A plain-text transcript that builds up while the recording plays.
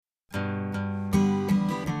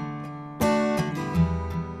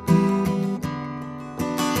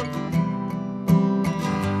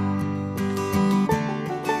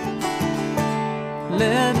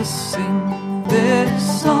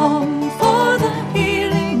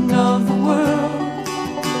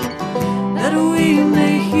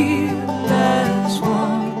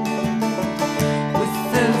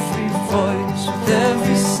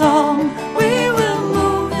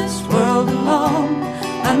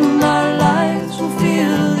and our lives will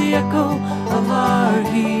feel the echo of our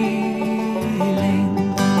healing.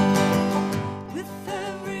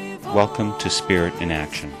 Welcome to Spirit in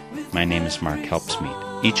Action. My name is Mark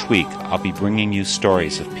Helpsmeet. Each week, I'll be bringing you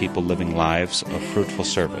stories of people living lives of fruitful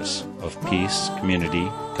service, of peace, community,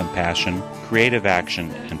 compassion, creative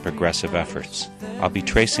action, and progressive efforts. I'll be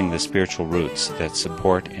tracing the spiritual roots that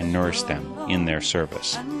support and nourish them in their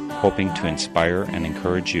service, hoping to inspire and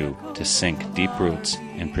encourage you to sink deep roots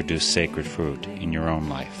and produce sacred fruit in your own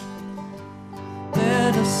life.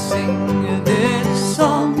 Let us sing a little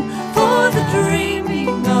song for the dreaming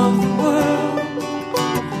of the world,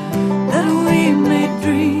 that we may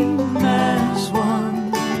dream as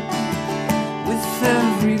one. With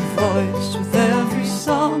every voice, with every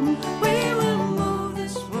song, we will move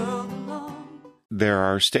this world along. There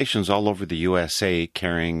are stations all over the USA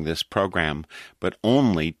carrying this program, but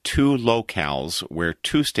only 2 locales where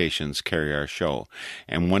 2 stations carry our show.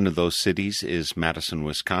 And one of those cities is Madison,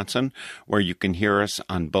 Wisconsin, where you can hear us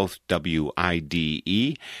on both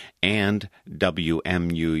WIDE and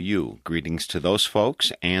WMUU. Greetings to those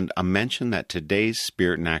folks, and a mention that today's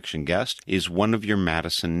Spirit in Action guest is one of your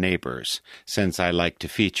Madison neighbors, since I like to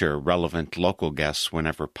feature relevant local guests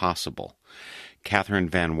whenever possible. Catherine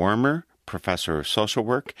Van Wormer, professor of social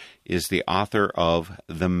work, is the author of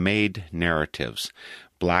The Maid Narratives,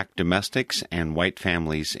 Black Domestics and White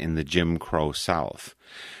Families in the Jim Crow South.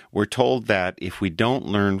 We're told that if we don't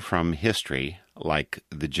learn from history, like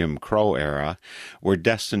the Jim Crow era, we're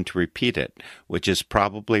destined to repeat it, which is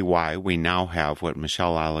probably why we now have what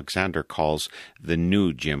Michelle Alexander calls the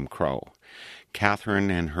new Jim Crow. Catherine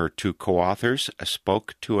and her 2 co-authors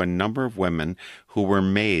spoke to a number of women who were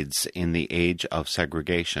maids in the age of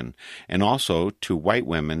segregation, and also to white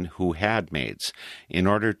women who had maids, in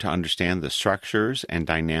order to understand the structures and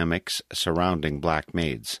dynamics surrounding black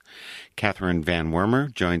maids. Catherine Van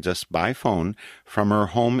Wormer joins us by phone from her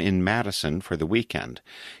home in Madison for the weekend.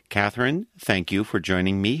 Catherine, thank you for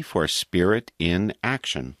joining me for Spirit in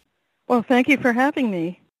Action. Well, thank you for having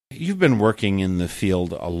me. You've been working in the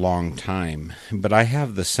field a long time, but I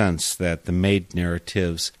have the sense that the Maid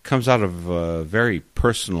Narratives comes out of a very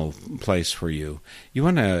personal place for you. You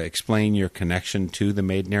want to explain your connection to the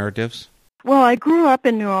Maid Narratives? Well, I grew up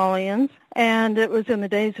in New Orleans, and it was in the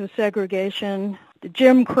days of segregation, the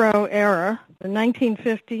Jim Crow era, the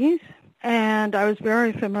 1950s, and I was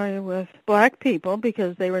very familiar with black people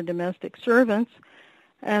because they were domestic servants,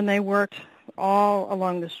 and they worked all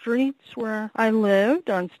along the streets where I lived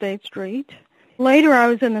on State Street. Later, I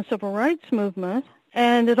was in the Civil Rights Movement,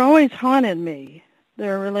 and it always haunted me,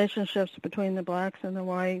 their relationships between the blacks and the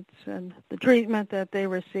whites and the treatment that they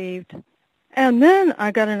received. And then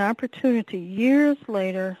I got an opportunity years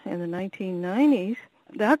later in the 1990s.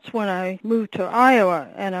 That's when I moved to Iowa,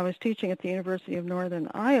 and I was teaching at the University of Northern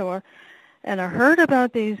Iowa, and I heard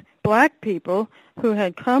about these black people who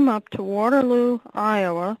had come up to Waterloo,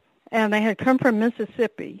 Iowa, and they had come from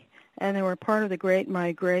Mississippi, and they were part of the Great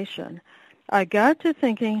Migration. I got to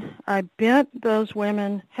thinking, I bet those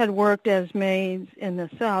women had worked as maids in the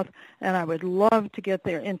South, and I would love to get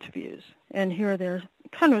their interviews and hear their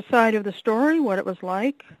kind of side of the story, what it was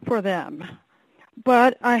like for them.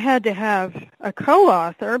 But I had to have a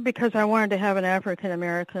co-author because I wanted to have an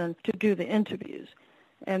African-American to do the interviews.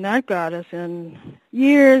 And that got us in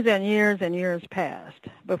years and years and years past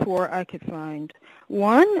before I could find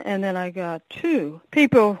one, and then I got 2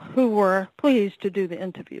 people who were pleased to do the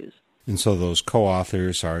interviews. And so those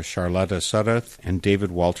co-authors are Charlotta Sudduth and David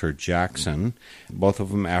Walter Jackson, both of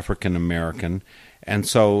them African-American. And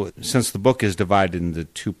so since the book is divided into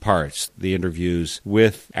 2 parts, the interviews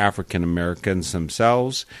with African-Americans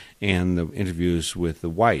themselves and the interviews with the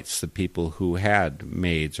whites, the people who had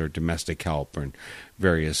maids or domestic help and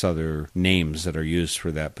various other names that are used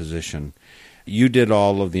for that position. You did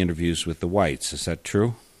all of the interviews with the whites, is that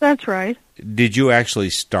true? That's right. Did you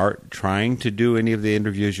actually start trying to do any of the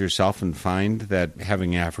interviews yourself and find that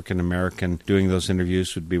having African-American doing those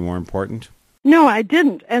interviews would be more important? No, I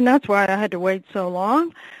didn't, and that's why I had to wait so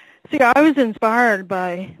long. See, I was inspired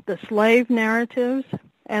by the slave narratives,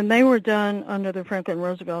 and they were done under the Franklin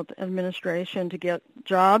Roosevelt administration to get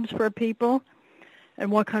jobs for people.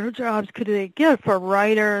 And what kind of jobs could they get for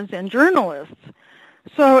writers and journalists?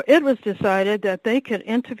 So it was decided that they could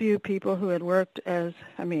interview people who had worked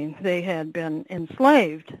they had been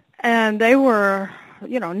enslaved. And they were,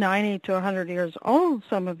 90 to 100 years old,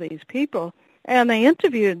 some of these people. And they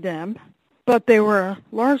interviewed them, but they were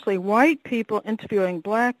largely white people interviewing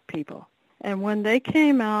black people. And when they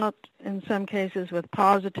came out, in some cases, with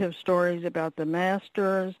positive stories about the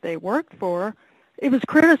masters they worked for, it was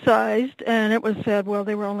criticized, and it was said, well,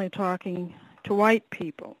 they were only talking to white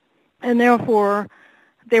people. And therefore,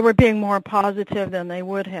 they were being more positive than they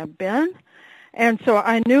would have been. And so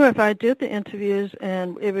I knew if I did the interviews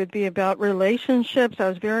and it would be about relationships, I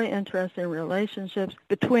was very interested in relationships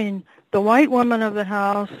between the white woman of the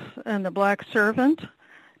house and the black servant,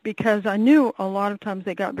 because I knew a lot of times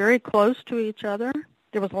they got very close to each other.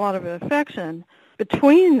 There was a lot of affection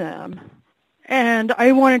between them. And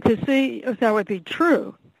I wanted to see if that would be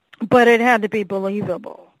true, but it had to be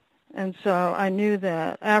believable. And so I knew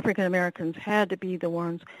that African Americans had to be the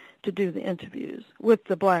ones to do the interviews with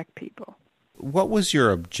the black people. What was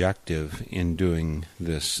your objective in doing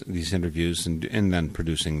these interviews and then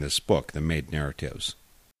producing this book, The Made Narratives?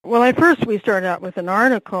 Well, at first we started out with an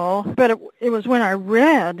article, but it was when I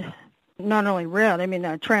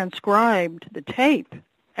I transcribed the tape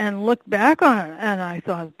and looked back on it, and I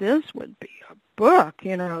thought, this would be a book,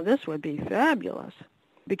 this would be fabulous.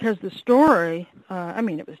 Because the story,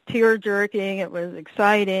 it was tear-jerking, it was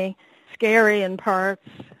exciting, scary in parts.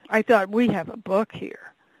 I thought, we have a book here.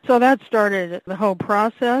 So that started the whole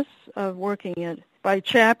process of working it by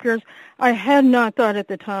chapters. I had not thought at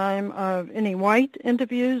the time of any white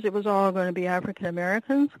interviews. It was all going to be African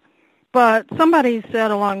Americans. But somebody said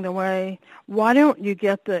along the way, why don't you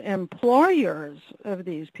get the employers of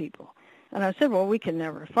these people? And I said, well, we can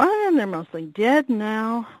never find them. They're mostly dead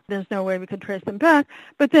now. There's no way we could trace them back.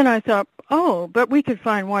 But then I thought, but we could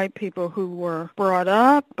find white people who were brought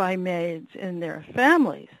up by maids in their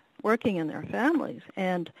families, working in their families,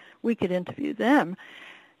 and we could interview them.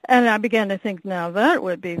 And I began to think, now that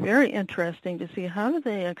would be very interesting to see, how do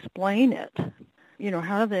they explain it?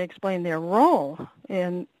 How do they explain their role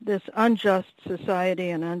in this unjust society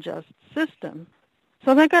and unjust system?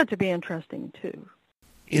 So that got to be interesting, too.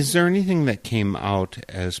 Is there anything that came out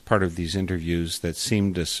as part of these interviews that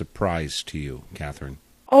seemed a surprise to you, Catherine?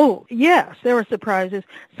 Oh, yes, there were surprises.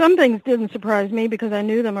 Some things didn't surprise me because I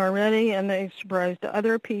knew them already, and they surprised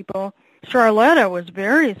other people. Charlotta was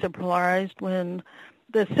very surprised when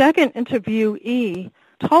the second interviewee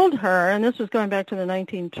told her, and this was going back to the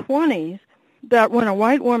 1920s, that when a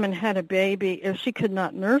white woman had a baby, if she could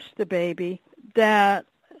not nurse the baby, that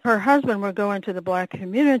her husband would go into the black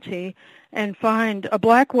community and find a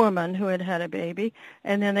black woman who had had a baby,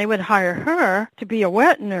 and then they would hire her to be a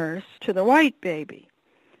wet nurse to the white baby.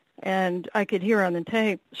 And I could hear on the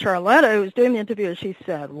tape, Charlotta, who was doing the interview, she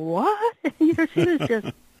said, what? She was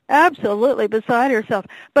just absolutely beside herself.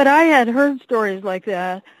 But I had heard stories like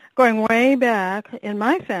that going way back in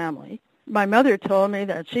my family. My mother told me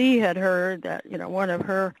that she had heard that, one of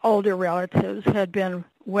her older relatives had been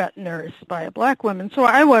wet nursed by a black woman. So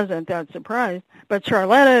I wasn't that surprised. But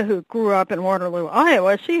Charlotta, who grew up in Waterloo,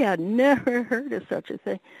 Iowa, she had never heard of such a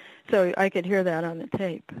thing. So I could hear that on the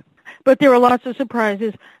tape. But there were lots of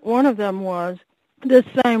surprises. One of them was this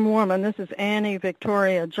same woman, this is Annie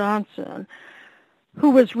Victoria Johnson,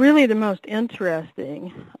 who was really the most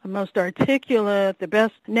interesting, the most articulate, the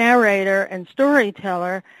best narrator and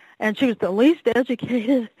storyteller, and she was the least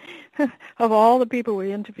educated of all the people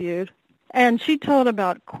we interviewed. And she told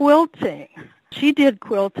about quilting. She did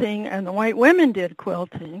quilting, and the white women did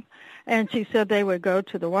quilting. And she said they would go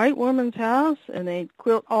to the white woman's house, and they'd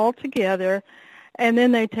quilt all together, and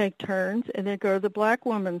then they'd take turns, and they'd go to the black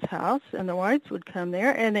woman's house, and the whites would come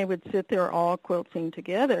there, and they would sit there all quilting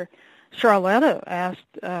together. Charlotta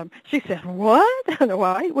asked, she said, what? The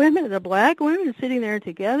white women and the black women sitting there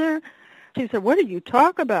together? She said, what did you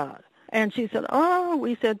talk about? And she said,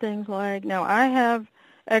 we said things like, now I have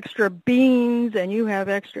extra beans and you have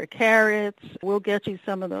extra carrots. We'll get you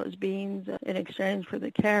some of those beans in exchange for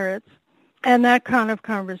the carrots. And that kind of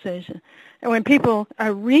conversation. And when people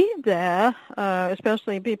read that,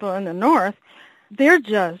 especially people in the North, they're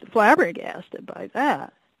just flabbergasted by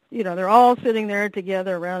that. They're all sitting there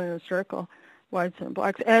together around in a circle, whites and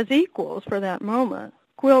blacks, as equals for that moment,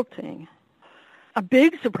 quilting. A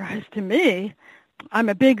big surprise to me, I'm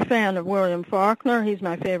a big fan of William Faulkner. He's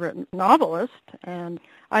my favorite novelist, and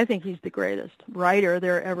I think he's the greatest writer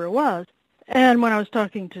there ever was. And when I was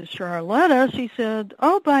talking to Charlotta, she said,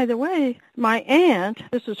 by the way, my aunt,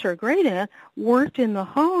 this is her great aunt, worked in the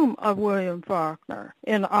home of William Faulkner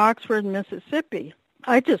in Oxford, Mississippi.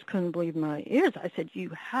 I just couldn't believe my ears. I said, you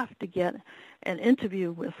have to get an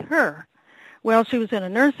interview with her. Well, she was in a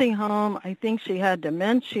nursing home. I think she had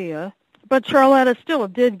dementia. But Charlotta still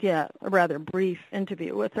did get a rather brief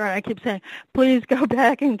interview with her. I keep saying, please go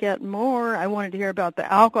back and get more. I wanted to hear about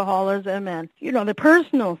the alcoholism and, the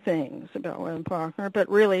personal things about William Faulkner. But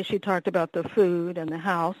really, she talked about the food and the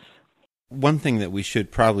house. One thing that we should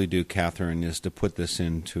probably do, Catherine, is to put this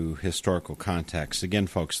into historical context. Again,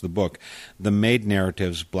 folks, the book, The Made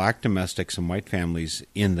Narratives, Black Domestics and White Families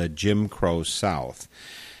in the Jim Crow South.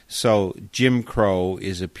 So Jim Crow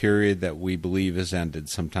is a period that we believe has ended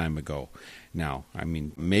some time ago. Now, I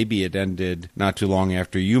mean, maybe it ended not too long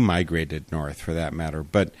after you migrated north, for that matter,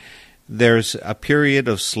 but there's a period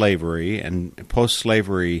of slavery, and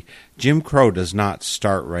post-slavery, Jim Crow does not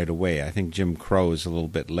start right away. I think Jim Crow is a little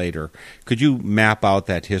bit later. Could you map out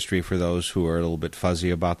that history for those who are a little bit fuzzy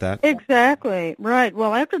about that? Exactly, right.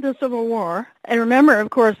 Well, after the Civil War, and remember, of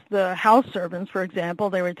course, the house servants, for example,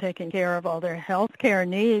 they were taking care of all their health care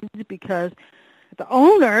needs because the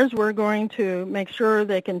owners were going to make sure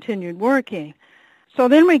they continued working. So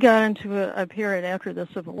then we got into a period after the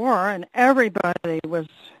Civil War, and everybody was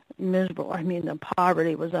miserable. I mean, the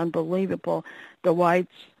poverty was unbelievable. The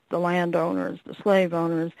whites, the landowners, the slave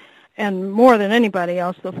owners, and more than anybody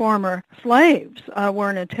else, the former slaves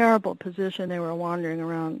were in a terrible position. They were wandering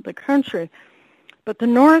around the country. But the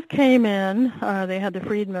North came in. They had the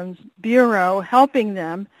Freedmen's Bureau helping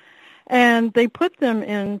them, and they put them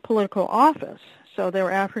in political office. So there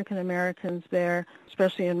were African Americans there,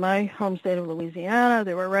 especially in my home state of Louisiana.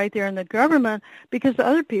 They were right there in the government because the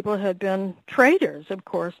other people had been traitors, of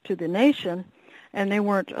course, to the nation, and they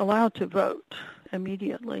weren't allowed to vote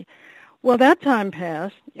immediately. Well, that time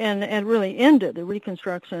passed, and it really ended. The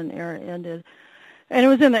Reconstruction era ended. And it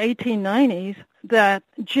was in the 1890s that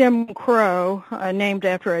Jim Crow, named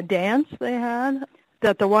after a dance they had,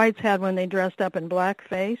 that the whites had when they dressed up in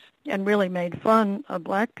blackface and really made fun of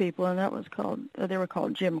black people, and that was they were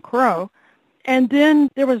called Jim Crow. And then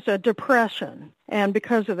there was a depression, and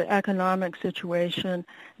because of the economic situation,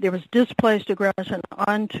 there was displaced aggression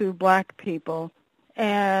onto black people,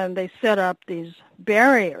 and they set up these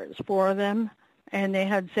barriers for them, and they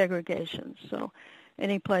had segregation. So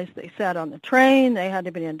any place they sat on the train, they had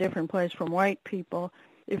to be in a different place from white people.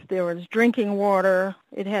 If there was drinking water,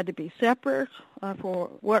 it had to be separate for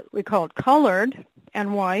what we called colored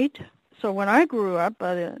and white. So when I grew up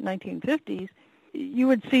by the 1950s, you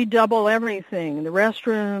would see double everything, the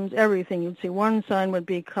restrooms, everything. You'd see one sign would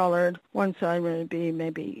be colored, one sign would be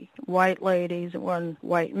maybe white ladies and one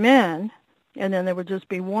white men, and then there would just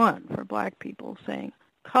be one for black people saying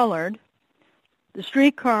colored. The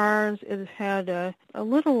streetcars, it had a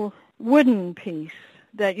little wooden piece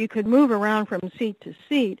that you could move around from seat to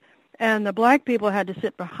seat, and the black people had to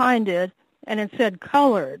sit behind it, and it said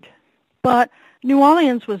colored. But New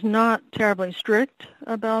Orleans was not terribly strict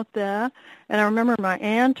about that, and I remember my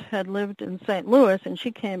aunt had lived in St. Louis, and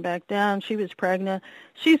she came back down. She was pregnant.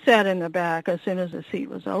 She sat in the back as soon as the seat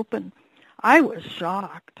was open. I was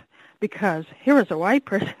shocked because here was a white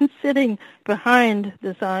person sitting behind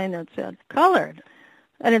the sign that said colored.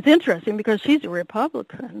 And it's interesting because she's a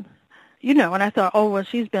Republican. You know, and I thought, oh, well,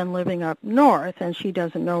 she's been living up north, and she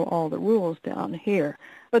doesn't know all the rules down here.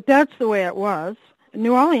 But that's the way it was.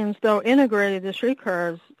 New Orleans, though, integrated the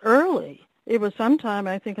streetcars early. It was sometime,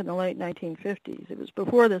 I think, in the late 1950s. It was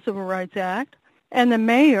before the Civil Rights Act. And the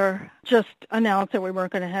mayor just announced that we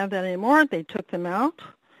weren't going to have that anymore. They took them out,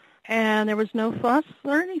 and there was no fuss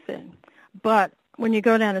or anything. But when you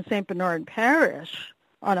go down to St. Bernard Parish,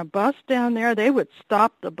 on a bus down there, they would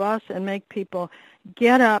stop the bus and make people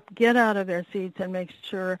get up, get out of their seats, and make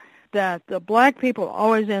sure that the black people were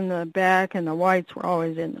always in the back and the whites were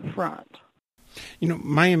always in the front. You know,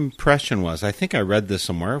 my impression was, I think I read this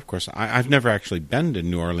somewhere, of course, I've never actually been to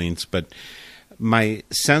New Orleans, but my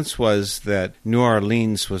sense was that New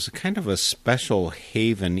Orleans was kind of a special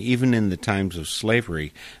haven, even in the times of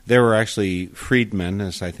slavery. There were actually freedmen,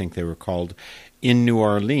 as I think they were called, in New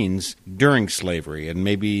Orleans during slavery and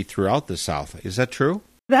maybe throughout the South. Is that true?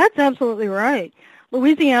 That's absolutely right.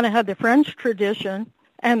 Louisiana had the French tradition,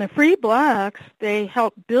 and the free blacks, they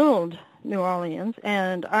helped build New Orleans.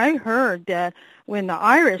 And I heard that when the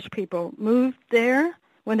Irish people moved there,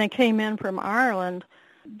 when they came in from Ireland,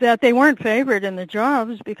 that they weren't favored in the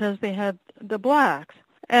jobs because they had the blacks.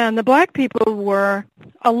 And the black people were,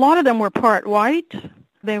 a lot of them were part white.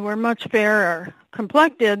 They were much fairer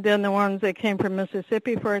complected than the ones that came from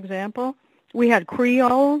Mississippi, for example. We had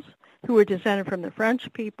Creoles who were descended from the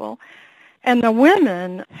French people. And the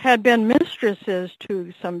women had been mistresses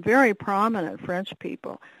to some very prominent French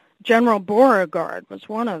people. General Beauregard was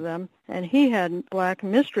one of them, and he had black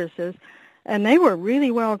mistresses, and they were really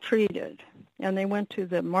well treated. And they went to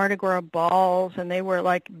the Mardi Gras balls, and they were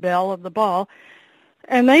like belle of the ball.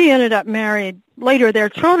 And they ended up married. Later, their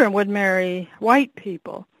children would marry white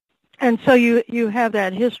people. And so you have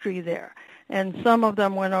that history there. And some of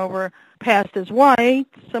them went over, passed as white,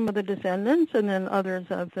 some of the descendants, and then others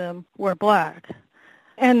of them were black.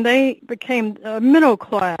 And they became middle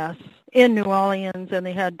class in New Orleans, and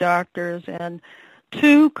they had doctors and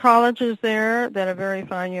 2 colleges there that are very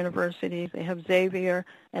fine universities. They have Xavier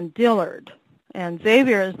and Dillard. And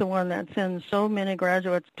Xavier is the one that sends so many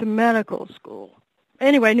graduates to medical school.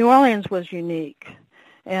 Anyway, New Orleans was unique.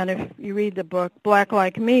 And if you read the book, Black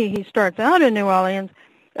Like Me, he starts out in New Orleans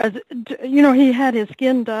as, he had his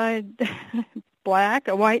skin dyed black,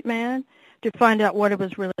 a white man, to find out what it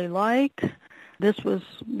was really like. This was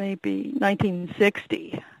maybe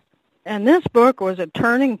 1960. And this book was a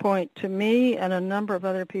turning point to me and a number of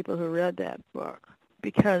other people who read that book,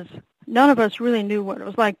 because none of us really knew what it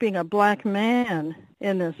was like being a black man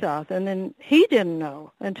in the South. And then he didn't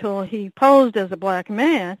know until he posed as a black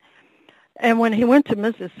man. And when he went to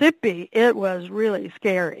Mississippi, it was really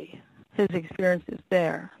scary, his experiences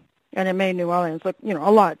there. And it made New Orleans look, a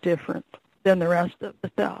lot different than the rest of the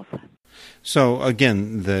South. So,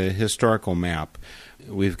 again, the historical map.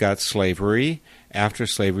 We've got slavery. After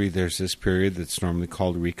slavery, there's this period that's normally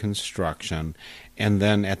called Reconstruction. And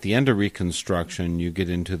then at the end of Reconstruction, you get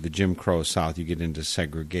into the Jim Crow South. You get into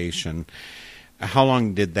segregation. How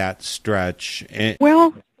long did that stretch?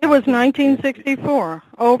 Well, it was 1964.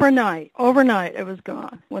 Overnight it was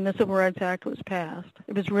gone when the Civil Rights Act was passed.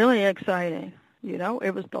 It was really exciting.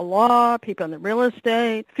 It was the law, people in the real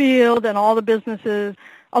estate field and all the businesses.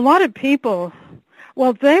 A lot of people,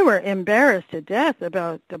 they were embarrassed to death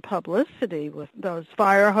about the publicity with those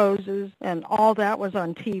fire hoses, and all that was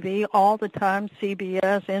on TV all the time,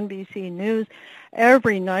 CBS, NBC News.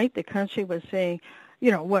 Every night the country was saying,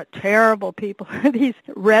 what terrible people these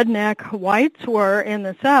redneck whites were in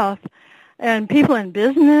the South. And people in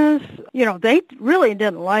business, they really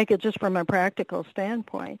didn't like it just from a practical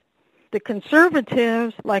standpoint. The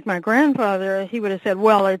conservatives, like my grandfather, he would have said,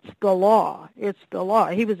 well, it's the law. It's the law.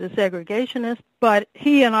 He was a segregationist, but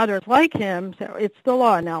he and others like him said, it's the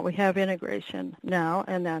law now. We have integration now,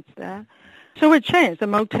 and that's that. So it changed. The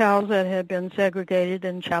motels that had been segregated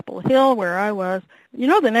in Chapel Hill, where I was,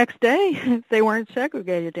 the next day, they weren't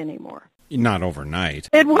segregated anymore. Not overnight.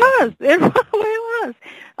 It was. It was.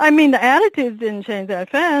 I mean, the attitudes didn't change that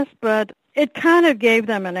fast, but it kind of gave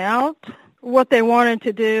them an out. What they wanted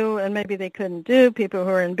to do, and maybe they couldn't do, people who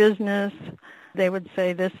are in business, they would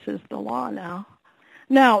say, this is the law now.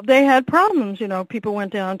 Now, they had problems. People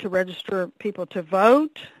went down to register people to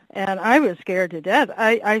vote, and I was scared to death.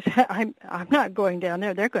 I said, I'm not going down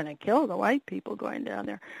there. They're going to kill the white people going down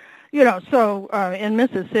there. So in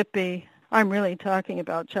Mississippi, I'm really talking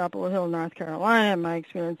about Chapel Hill, North Carolina, my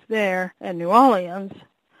experience there, and New Orleans.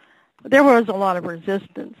 There was a lot of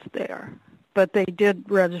resistance there. But they did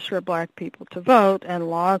register black people to vote, and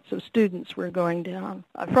lots of students were going down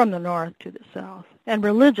from the north to the south, and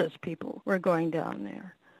religious people were going down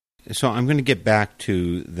there. So I'm going to get back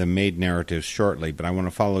to the Made narrative shortly, but I want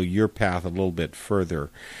to follow your path a little bit further.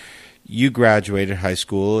 You graduated high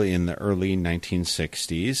school in the early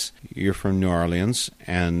 1960s. You're from New Orleans,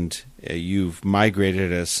 and you've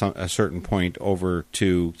migrated at a certain point over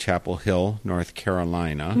to Chapel Hill, North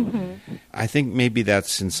Carolina. Mm-hmm. I think maybe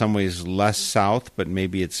that's in some ways less south, but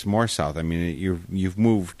maybe it's more south. I mean, you've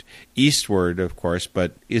moved eastward, of course,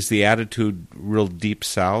 but is the attitude real deep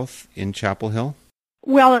south in Chapel Hill?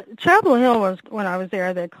 Well, Chapel Hill was, when I was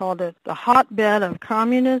there, they called it the hotbed of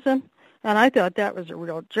communism. And I thought that was a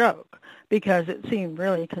real joke because it seemed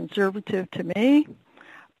really conservative to me.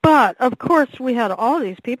 But, of course, we had all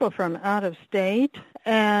these people from out of state.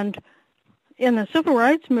 And in the civil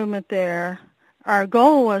rights movement there, our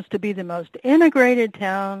goal was to be the most integrated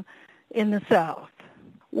town in the South.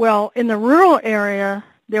 Well, in the rural area,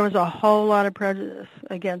 there was a whole lot of prejudice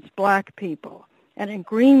against black people. And in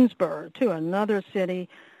Greensboro, too, another city,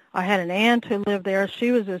 I had an aunt who lived there.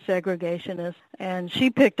 She was a segregationist, and she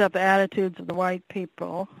picked up attitudes of the white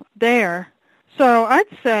people there. So I'd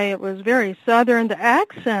say it was very Southern. The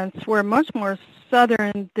accents were much more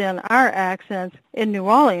Southern than our accents in New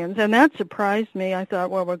Orleans, and that surprised me. I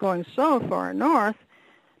thought, well, we're going so far north,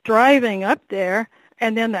 driving up there,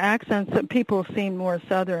 and then the accents of people seemed more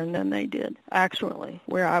Southern than they did, actually,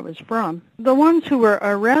 where I was from. The ones who were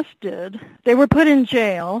arrested, they were put in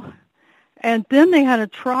jail, and then they had a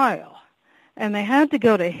trial, and they had to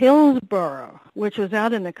go to Hillsboro, which was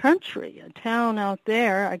out in the country, a town out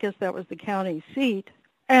there. I guess that was the county seat.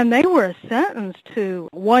 And they were sentenced to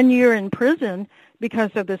 1 year in prison because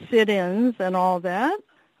of the sit-ins and all that.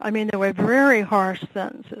 I mean, there were very harsh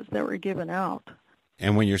sentences that were given out.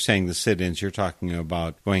 And when you're saying the sit-ins, you're talking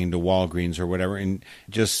about going into Walgreens or whatever, and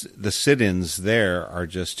just the sit-ins there are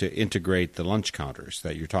just to integrate the lunch counters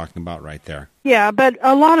that you're talking about right there. Yeah, but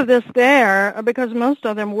a lot of this there, because most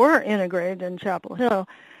of them were integrated in Chapel Hill,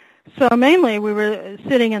 So mainly we were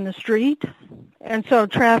sitting in the street, and so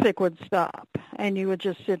traffic would stop, and you would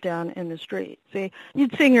just sit down in the street. See,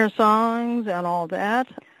 you'd sing your songs and all that.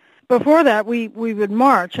 Before that, we would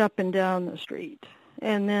march up and down the street,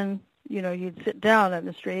 and then, you'd sit down in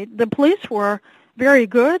the street. The police were very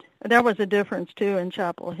good. That was a difference, too, in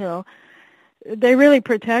Chapel Hill. They really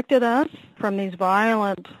protected us from these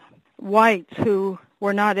violent whites who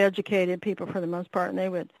were not educated people for the most part, and they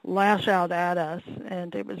would lash out at us,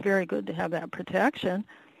 and it was very good to have that protection.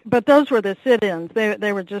 But those were the sit-ins.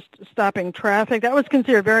 They were just stopping traffic. That was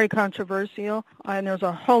considered very controversial, and there's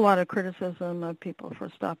a whole lot of criticism of people for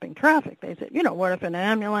stopping traffic. They said, what if an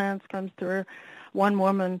ambulance comes through? One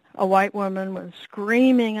woman, a white woman, was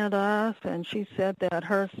screaming at us, and she said that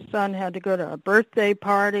her son had to go to a birthday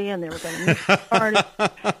party, and they were going to miss the party.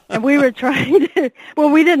 And we were trying to,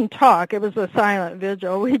 we didn't talk. It was a silent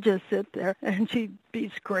vigil. We'd just sit there, and she'd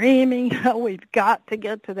be screaming, we've got to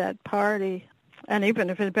get to that party. And even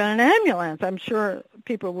if it had been an ambulance, I'm sure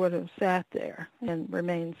people would have sat there and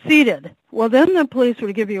remained seated. Well, then the police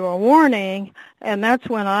would give you a warning, and that's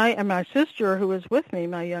when I and my sister, who was with me,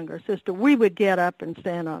 my younger sister, we would get up and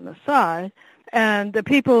stand on the side. And the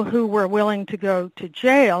people who were willing to go to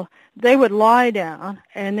jail, they would lie down,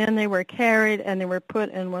 and then they were carried and they were put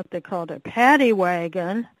in what they called a paddy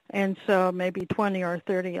wagon. And so maybe 20 or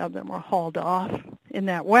 30 of them were hauled off in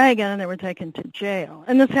that wagon, and they were taken to jail.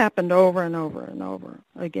 And this happened over and over and over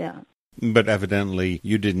again. But evidently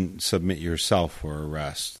you didn't submit yourself for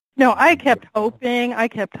arrest. No, I kept hoping.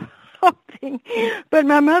 But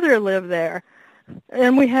my mother lived there.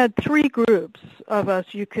 And we had 3 groups of us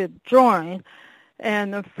you could join.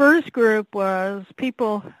 And the first group was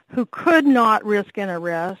people who could not risk an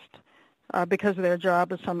arrest because of their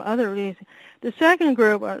job or some other reason. The second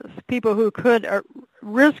group was people who could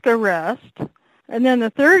risk arrest. And then the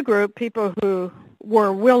third group, people who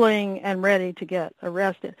were willing and ready to get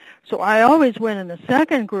arrested. So I always went in the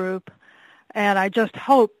second group, and I just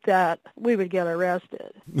hoped that we would get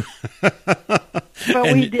arrested.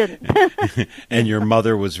 But we didn't. And your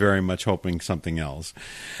mother was very much hoping something else.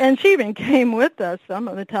 And she even came with us some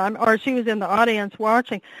of the time, or she was in the audience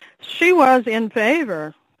watching. She was in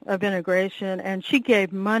favor of integration, and she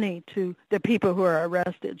gave money to the people who were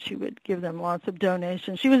arrested. She would give them lots of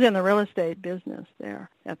donations. She was in the real estate business there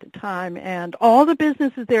at the time, and all the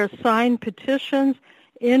businesses there signed petitions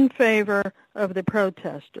in favor of the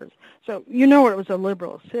protesters. So it was a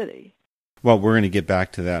liberal city. Well, we're going to get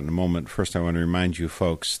back to that in a moment. First, I want to remind you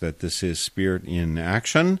folks that this is Spirit in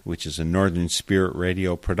Action, which is a Northern Spirit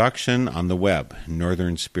Radio production on the web,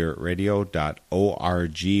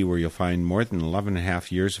 northernspiritradio.org, where you'll find more than 11 and a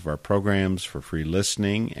half years of our programs for free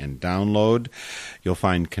listening and download. You'll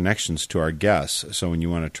find connections to our guests. So when you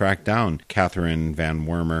want to track down Catherine Van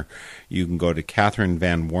Wormer, you can go to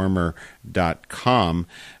catherinevanwormer.com.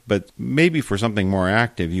 But maybe for something more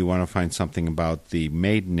active, you want to find something about the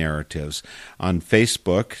Made Narratives. On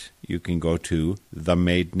Facebook, you can go to The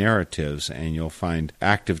Made Narratives, and you'll find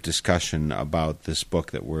active discussion about this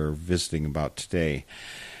book that we're visiting about today.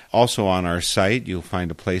 Also on our site, you'll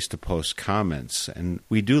find a place to post comments. And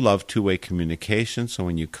we do love two-way communication, so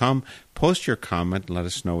when you come, post your comment and let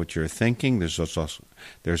us know what you're thinking. There's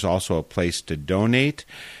also a place to donate.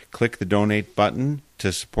 Click the donate button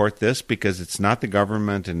to support this, because it's not the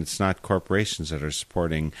government and it's not corporations that are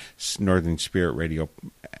supporting Northern Spirit Radio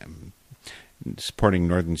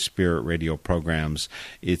programs.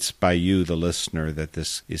 It's by you, the listener, that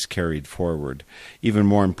this is carried forward. Even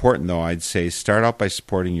more important, though, I'd say start out by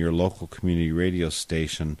supporting your local community radio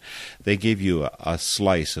station. They give you a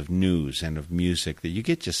slice of news and of music that you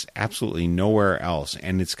get just absolutely nowhere else.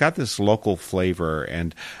 And it's got this local flavor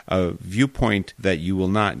and a viewpoint that you will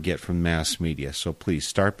not get from mass media. So please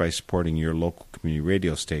start by supporting your local community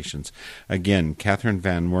radio stations. Again, Catherine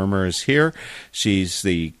Van Wormer is here. She's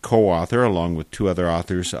the co-author, along with 2 other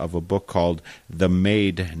authors, of a book called The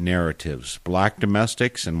Made Narratives, Black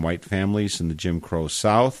Domestics and White Families in the Jim Crow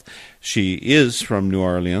South. She is from New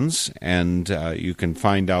Orleans, and you can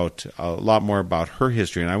find out a lot more about her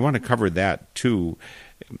history, and I want to cover that too.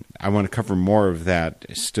 I want to cover more of that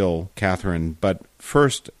still, Catherine, but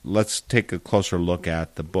first let's take a closer look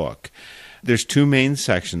at the book. There's 2 main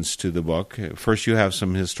sections to the book. First, you have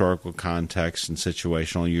some historical context and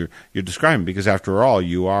situational. You're describing, because after all,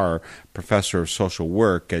 you are professor of social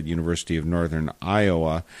work at University of Northern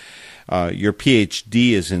Iowa. Your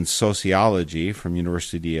PhD is in sociology from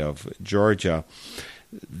University of Georgia.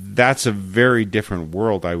 that's a very different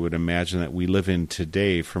world, I would imagine, that we live in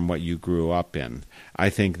today from what you grew up in. I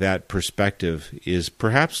think that perspective is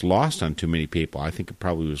perhaps lost on too many people. I think it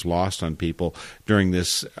probably was lost on people during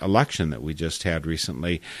this election that we just had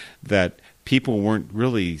recently, that people weren't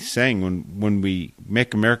really saying, when we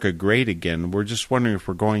make America great again, we're just wondering if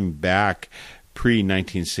we're going back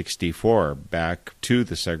pre-1964, back to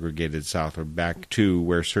the segregated South, or back to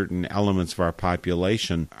where certain elements of our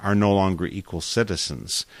population are no longer equal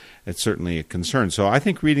citizens. It's certainly a concern. So I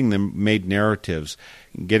think reading the Made narratives,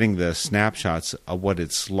 getting the snapshots of what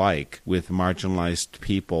it's like with marginalized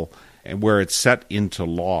people, and where it's set into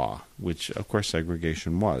law, which, of course,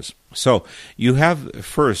 segregation was. So you have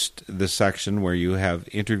first the section where you have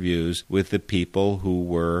interviews with the people who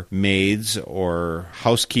were maids or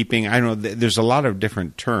housekeeping. I don't know, there's a lot of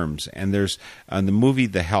different terms. And there's the movie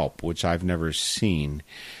The Help, which I've never seen.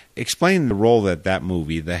 Explain the role that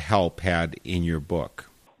movie, The Help, had in your book.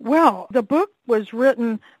 Well, the book was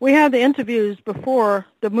written, we had the interviews before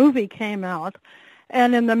the movie came out.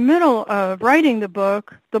 And in the middle of writing the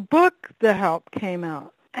book, The Help, came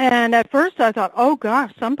out. And at first I thought, oh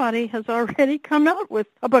gosh, somebody has already come out with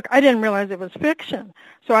a book. I didn't realize it was fiction.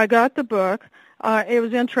 So I got the book. It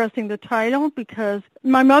was interesting, the title, because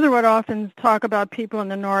my mother would often talk about people in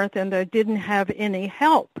the North and they didn't have any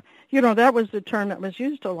help. You know, that was the term that was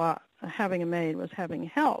used a lot. Having a maid was having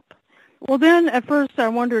help. Well, then at first I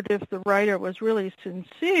wondered if the writer was really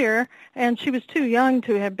sincere, and she was too young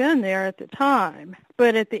to have been there at the time.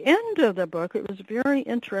 But at the end of the book, it was very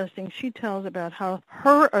interesting. She tells about how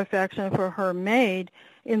her affection for her maid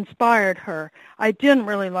inspired her. I didn't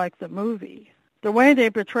really like the movie. The way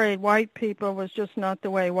they portrayed white people was just not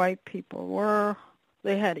the way white people were.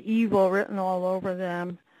 They had evil written all over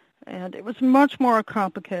them, and it was much more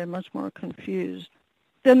complicated, much more confused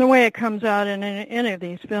than the way it comes out in any of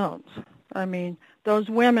these films. I mean, those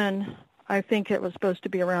women, I think it was supposed to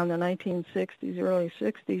be around the 1960s, early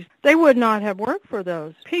 60s, they would not have worked for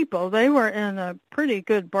those people. They were in a pretty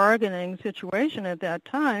good bargaining situation at that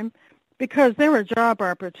time because there were job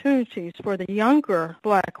opportunities for the younger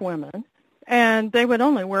black women, and they would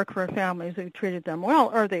only work for families who treated them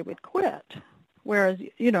well, or they would quit. Whereas,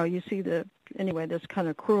 you know, you see this kind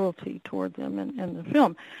of cruelty toward them in the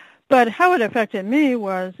film. But how it affected me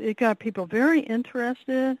was it got people very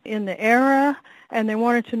interested in the era, and they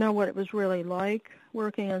wanted to know what it was really like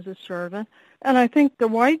working as a servant. And I think the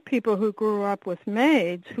white people who grew up with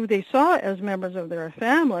maids, who they saw as members of their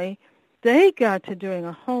family, they got to doing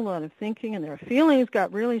a whole lot of thinking, and their feelings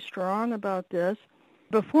got really strong about this.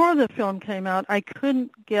 Before the film came out, I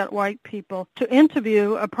couldn't get white people to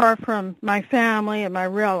interview apart from my family and my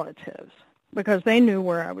relatives, because they knew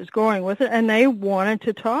where I was going with it, and they wanted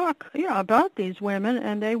to talk, about these women,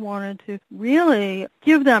 and they wanted to really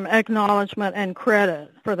give them acknowledgement and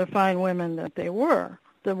credit for the fine women that they were,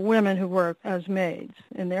 the women who worked as maids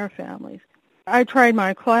in their families. I tried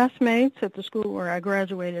my classmates at the school where I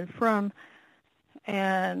graduated from,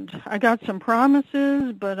 and I got some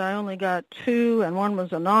promises, but I only got 2, and one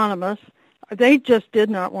was anonymous. They just did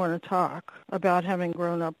not want to talk about having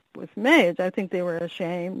grown up with maids. I think they were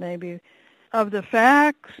ashamed, maybe, of the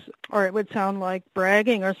facts, or it would sound like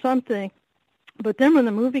bragging or something. But then when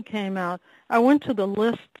the movie came out, I went to the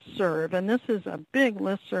listserv, and this is a big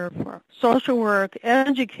listserv for social work,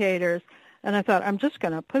 educators, and I thought, I'm just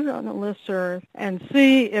going to put it on the listserv and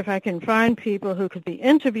see if I can find people who could be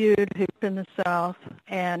interviewed who live in the South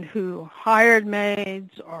and who hired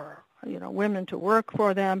maids or, women to work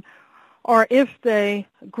for them, or if they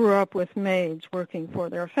grew up with maids working for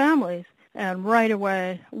their families. And right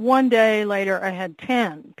away, one day later, I had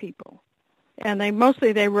 10 people. And they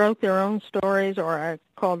wrote their own stories, or I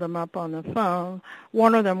called them up on the phone.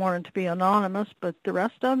 One of them wanted to be anonymous, but the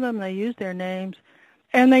rest of them, they used their names.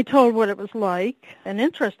 And they told what it was like. An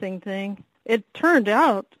interesting thing, it turned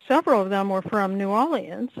out several of them were from New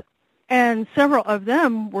Orleans, and several of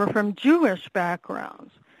them were from Jewish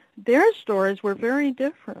backgrounds. Their stories were very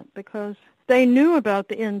different because they knew about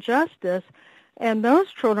the injustice. And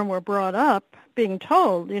those children were brought up being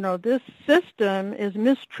told, this system is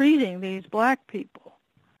mistreating these black people,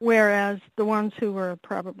 whereas the ones who were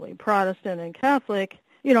probably Protestant and Catholic,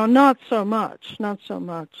 not so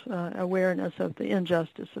much awareness of the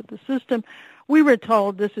injustice of the system. We were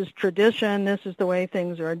told this is tradition, this is the way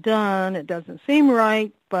things are done, it doesn't seem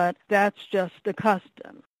right, but that's just the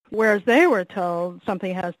custom. Whereas they were told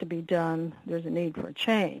something has to be done, there's a need for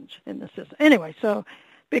change in the system. Anyway, so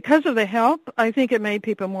because of the help, I think it made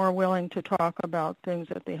people more willing to talk about things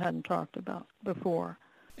that they hadn't talked about before.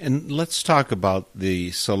 And let's talk about the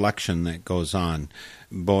selection that goes on,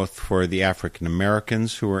 both for the African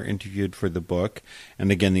Americans who were interviewed for the book.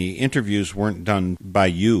 And again, the interviews weren't done by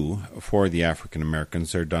you for the African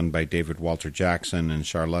Americans. They're done by David Walter Jackson and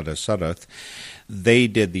Charlotta Sudduth. They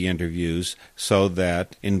did the interviews so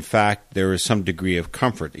that, in fact, there is some degree of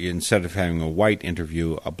comfort. Instead of having a white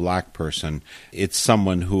interview a black person, it's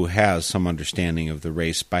someone who has some understanding of the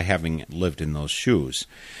race by having lived in those shoes.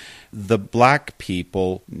 The black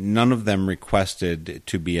people, none of them requested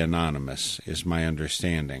to be anonymous, is my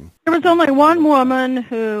understanding. There was only one woman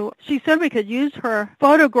who, she said we could use her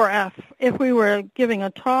photograph if we were giving a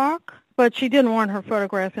talk, but she didn't want her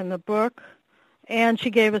photograph in the book, and she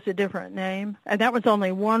gave us a different name. And that was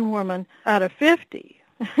only one woman out of 50,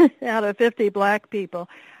 out of 50 black people.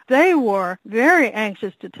 They were very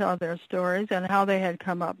anxious to tell their stories and how they had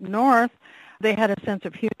come up north. They had a sense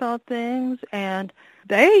of humor about things, and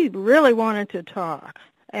they really wanted to talk.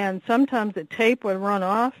 And sometimes the tape would run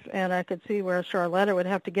off, and I could see where Charlotta would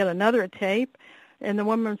have to get another tape, and the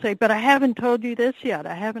woman would say, but I haven't told you this yet.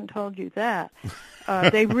 I haven't told you that.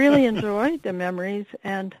 They really enjoyed the memories,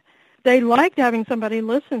 and they liked having somebody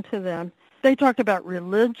listen to them. They talked about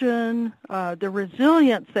religion, the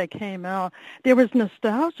resilience that came out. There was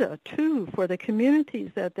nostalgia, too, for the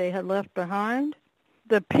communities that they had left behind.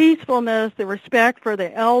 The peacefulness, the respect for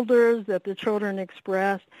the elders that the children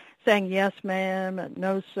expressed, saying yes, ma'am, and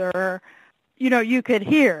no, sir. You know, you could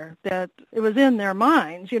hear that it was in their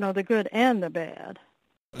minds, you know, the good and the bad.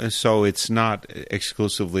 So it's not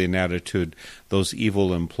exclusively an attitude, those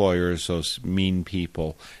evil employers, those mean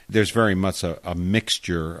people. There's very much a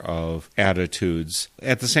mixture of attitudes.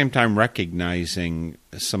 At the same time, recognizing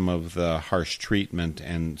some of the harsh treatment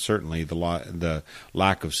and certainly the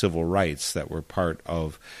lack of civil rights that were part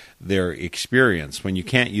of their experience. When you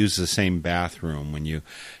can't use the same bathroom, when you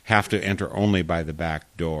have to enter only by the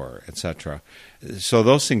back door, etc. So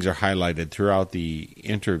those things are highlighted throughout the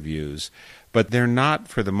interviews. But they're not,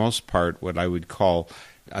 for the most part, what I would call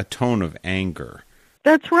a tone of anger.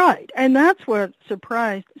 That's right. And that's what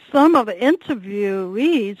surprised some of the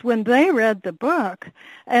interviewees when they read the book.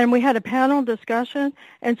 And we had a panel discussion.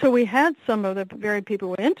 And so we had some of the very people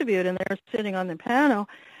we interviewed, and they were sitting on the panel.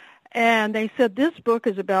 And they said, this book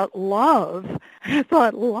is about love. And I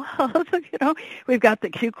thought, love? You know, we've got the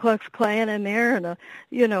Ku Klux Klan in there. And,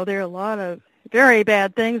 you know, there are a lot of very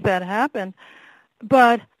bad things that happen.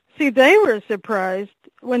 But see, they were surprised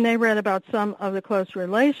when they read about some of the close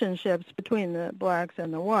relationships between the blacks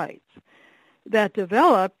and the whites that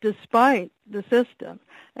developed despite the system.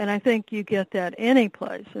 And I think you get that any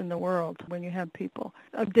place in the world when you have people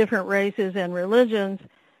of different races and religions,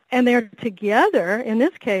 and they're together, in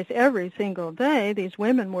this case, every single day. These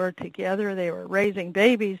women were together. They were raising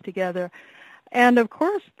babies together. And, of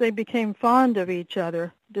course, they became fond of each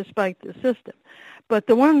other despite the system. But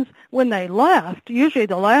the ones, when they left, usually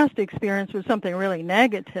the last experience was something really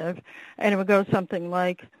negative, and it would go something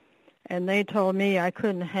like, and they told me I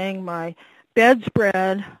couldn't hang my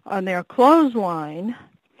bedspread on their clothesline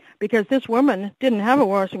because this woman didn't have a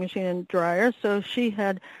washing machine and dryer, so she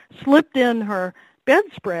had slipped in her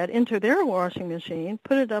bedspread into their washing machine,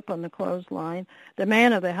 put it up on the clothesline. The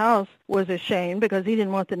man of the house was ashamed because he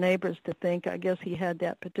didn't want the neighbors to think, I guess, he had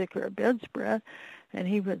that particular bedspread. And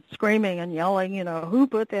he was screaming and yelling, you know, who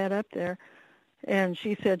put that up there? And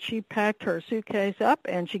she said she packed her suitcase up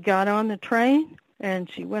and she got on the train and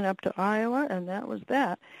she went up to Iowa, and that was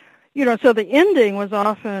that. You know, so the ending was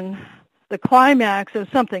often the climax of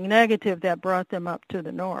something negative that brought them up to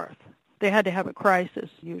the north. They had to have a crisis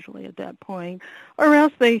usually at that point, or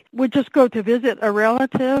else they would just go to visit a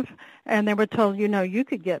relative and they were told, you know, you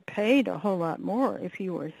could get paid a whole lot more if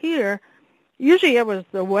you were here. Usually it was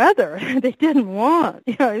the weather they didn't want.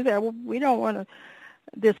 You know, they said, well, we don't want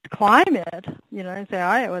this climate. You know, they say,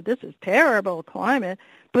 Iowa, this is terrible climate.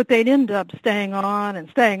 But they'd end up staying on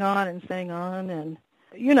and staying on and staying on. And,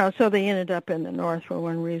 you know, so they ended up in the north for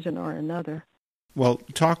one reason or another. Well,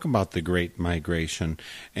 talk about the Great Migration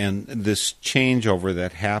and this changeover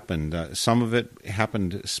that happened. Some of it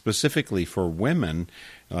happened specifically for women,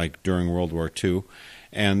 like during World War II.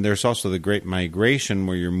 And there's also the Great Migration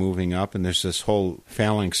where you're moving up, and there's this whole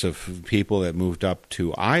phalanx of people that moved up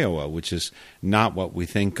to Iowa, which is not what we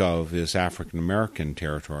think of as African-American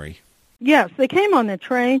territory. Yes, they came on the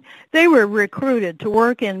train. They were recruited to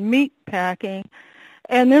work in meat packing,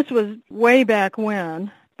 and this was way back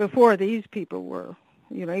when, before these people were,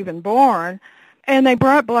 you know, even born. And they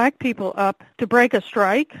brought black people up to break a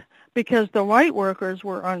strike because the white workers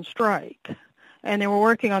were on strike. And they were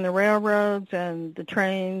working on the railroads and the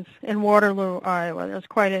trains in Waterloo, Iowa. There's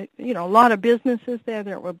quite a lot of businesses there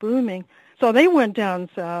that were booming. So they went down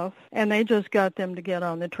south, and they just got them to get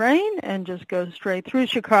on the train and just go straight through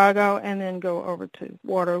Chicago and then go over to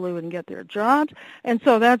Waterloo and get their jobs. And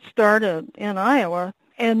so that started in Iowa.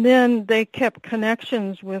 And then they kept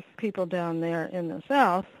connections with people down there in the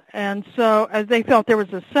south. And so as they felt there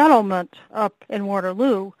was a settlement up in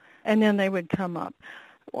Waterloo, and then they would come up.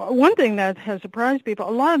 One thing that has surprised people,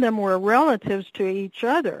 a lot of them were relatives to each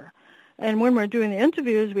other. And when we're doing the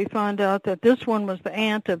interviews, we found out that this one was the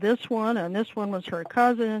aunt of this one, and this one was her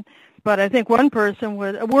cousin. But I think one person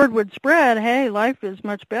a word would spread, hey, life is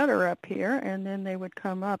much better up here, and then they would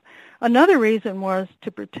come up. Another reason was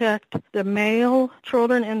to protect the male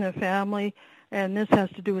children in the family, and this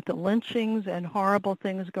has to do with the lynchings and horrible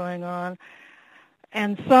things going on.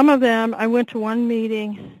 And some of them, I went to one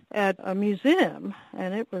meeting at a museum,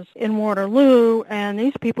 and it was in Waterloo, and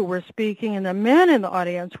these people were speaking, and the men in the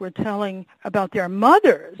audience were telling about their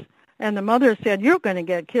mothers. And the mother said, you're going to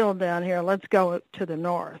get killed down here. Let's go to the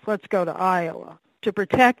north. Let's go to Iowa to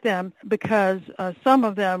protect them, because some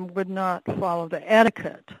of them would not follow the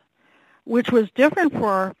etiquette, which was different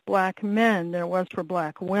for black men than it was for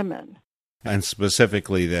black women. And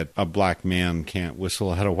specifically that a black man can't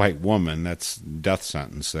whistle at a white woman. That's death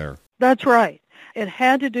sentence there. That's right. It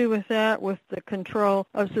had to do with that, with the control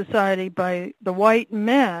of society by the white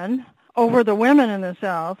men over the women in the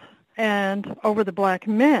South and over the black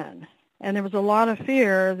men. And there was a lot of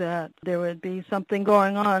fear that there would be something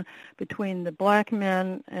going on between the black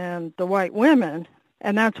men and the white women.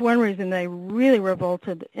 And that's one reason they really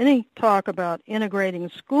revolted any talk about integrating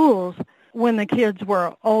schools when the kids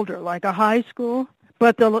were older, like a high school.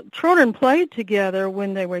 But the children played together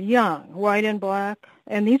when they were young, white and black.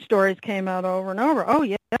 And these stories came out over and over. Oh,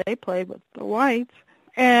 yeah, they played with the whites.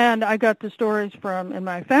 And I got the stories from, in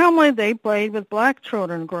my family, they played with black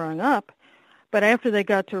children growing up. But after they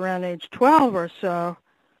got to around age 12 or so,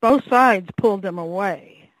 both sides pulled them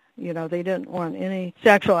away. You know, they didn't want any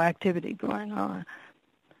sexual activity going on.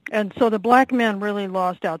 And so the black men really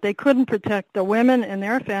lost out. They couldn't protect the women and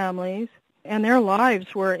their families, and their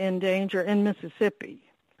lives were in danger in Mississippi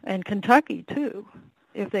and Kentucky, too,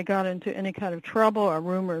 if they got into any kind of trouble or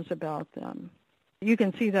rumors about them. You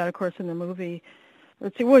can see that, of course, in the movie.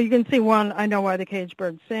 Let's see, well, you can see one, I Know Why the Caged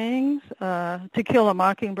Bird Sings. To Kill a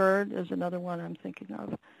Mockingbird is another one I'm thinking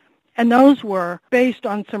of. And those were based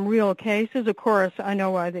on some real cases. Of course, I Know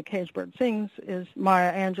Why the Caged Bird Sings is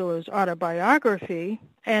Maya Angelou's autobiography.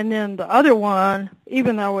 And then the other one,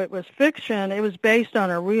 even though it was fiction, it was based on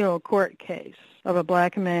a real court case of a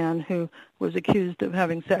black man who was accused of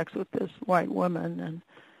having sex with this white woman,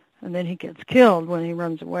 and then he gets killed when he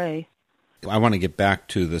runs away. I want to get back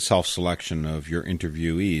to the self-selection of your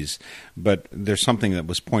interviewees, but there's something that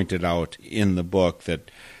was pointed out in the book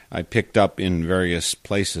that I picked up in various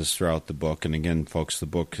places throughout the book. And again, folks, the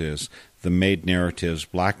book is The Made Narratives,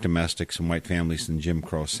 Black Domestics and White Families in Jim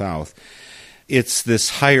Crow South. It's this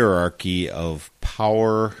hierarchy of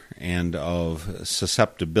power and of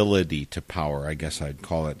susceptibility to power, I guess I'd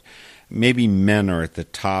call it. Maybe men are at the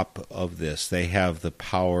top of this. They have the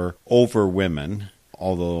power over women,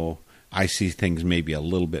 although I see things maybe a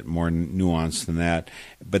little bit more nuanced than that.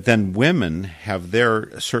 But then women have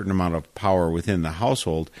their certain amount of power within the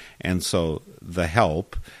household, and so the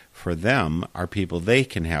help for them are people they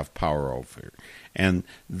can have power over. And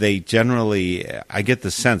they generally, I get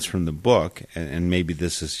the sense from the book, and maybe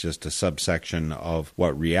this is just a subsection of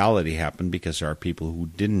what reality happened, because there are people who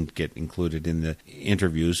didn't get included in the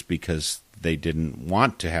interviews because they didn't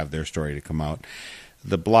want to have their story to come out.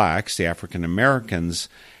 The blacks, the African Americans,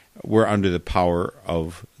 were under the power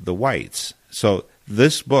of the whites. So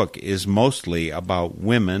this book is mostly about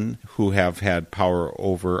women who have had power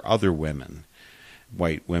over other women,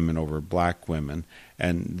 white women over black women.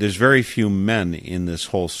 And there's very few men in this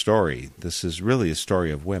whole story. This is really a story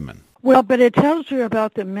of women. Well, but it tells you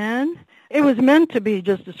about the men. It was meant to be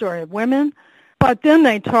just a story of women. But then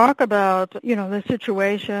they talk about, the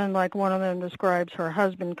situation, like one of them describes her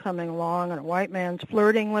husband coming along and a white man's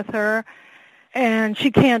flirting with her. And she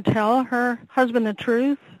can't tell her husband the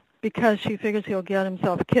truth because she figures he'll get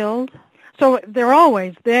himself killed. So they're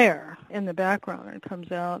always there in the background when it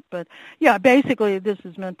comes out. But, yeah, basically this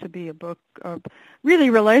is meant to be a book of really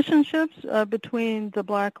relationships between the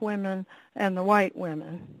black women and the white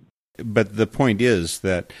women. But the point is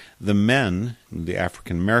that the men, the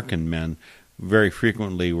African-American men, very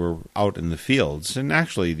frequently were out in the fields. And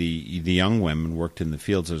actually the young women worked in the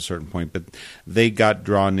fields at a certain point, but they got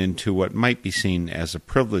drawn into what might be seen as a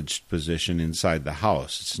privileged position inside the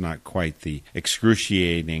house. It's not quite the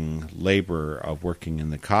excruciating labor of working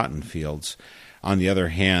in the cotton fields. On the other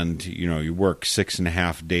hand, you work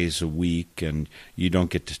 6.5 days a week and you don't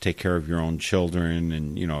get to take care of your own children,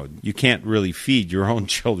 and, you can't really feed your own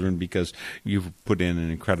children because you've put in an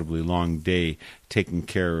incredibly long day taking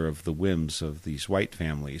care of the whims of these white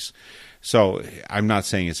families. So I'm not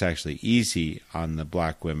saying it's actually easy on the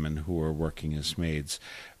black women who are working as maids,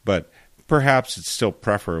 but perhaps it's still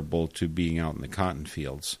preferable to being out in the cotton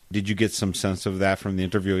fields. Did you get some sense of that from the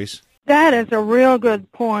interviewees? That is a real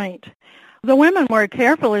good point. The women were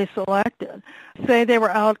carefully selected. Say they were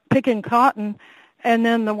out picking cotton, and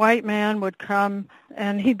then the white man would come,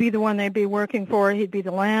 and he'd be the one they'd be working for. He'd be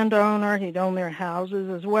the landowner. He'd own their houses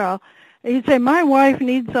as well. He'd say, my wife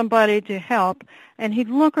needs somebody to help, and he'd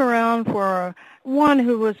look around for one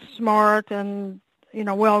who was smart and,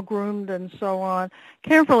 well-groomed and so on,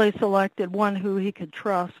 carefully selected one who he could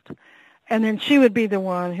trust, and then she would be the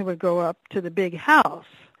one who would go up to the big house.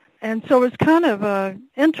 And so it's kind of an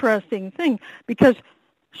interesting thing because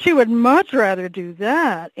she would much rather do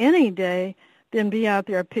that any day than be out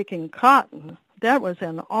there picking cotton. That was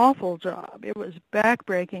an awful job. It was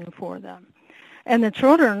backbreaking for them. And the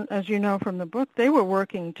children, as you know from the book, they were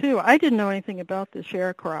working too. I didn't know anything about the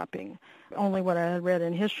sharecropping, only what I had read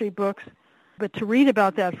in history books. But to read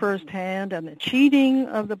about that firsthand and the cheating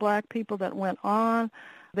of the black people that went on,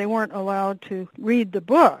 they weren't allowed to read the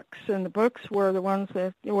books. And the books were the ones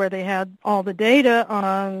where they had all the data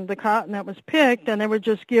on the cotton that was picked, and they were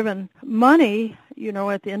just given money,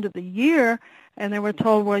 at the end of the year, and they were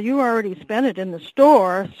told, well, you already spent it in the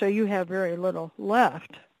store, so you have very little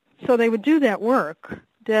left. So they would do that work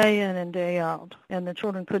day in and day out, and the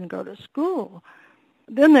children couldn't go to school.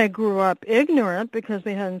 Then they grew up ignorant because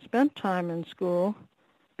they hadn't spent time in school.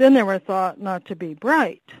 Then they were thought not to be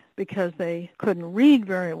bright because they couldn't read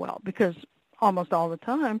very well, because almost all the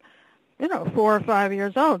time, 4 or 5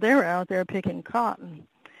 years old, they were out there picking cotton.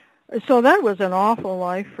 So that was an awful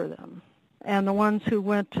life for them. And the ones who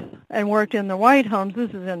went and worked in the white homes, this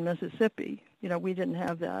is in Mississippi. We didn't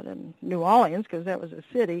have that in New Orleans because that was a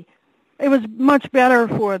city. It was much better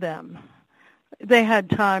for them. They had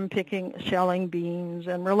time shelling beans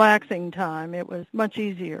and relaxing time. It was much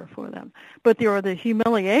easier for them. But there were the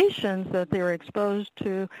humiliations that they were exposed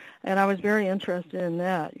to, and I was very interested in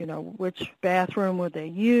that. Which bathroom would they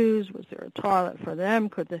use? Was there a toilet for them?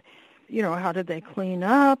 How did they clean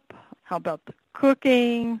up? How about the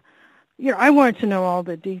cooking? I wanted to know all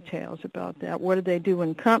the details about that. What did they do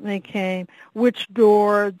when company came? Which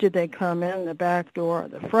door did they come in, the back door or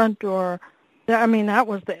the front door? That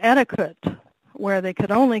was the etiquette, where they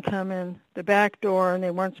could only come in the back door and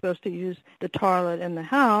they weren't supposed to use the toilet in the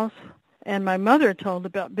house. And my mother told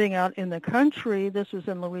about being out in the country. This was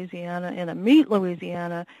in Louisiana, in Amite,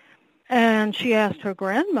 Louisiana. And she asked her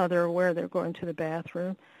grandmother where they're going to the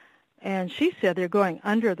bathroom. And she said they're going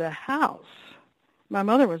under the house. My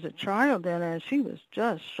mother was a child then, and she was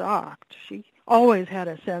just shocked. She always had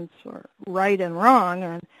a sense for right and wrong,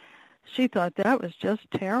 and she thought that was just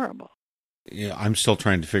terrible. Yeah, I'm still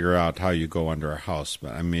trying to figure out how you go under a house,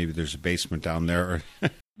 but maybe there's a basement down there.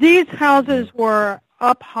 These houses were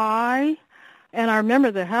up high, and I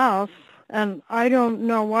remember the house, and I don't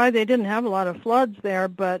know why they didn't have a lot of floods there,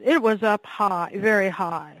 but it was up high, very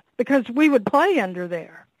high, because we would play under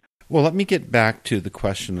there. Well, let me get back to the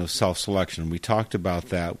question of self-selection. We talked about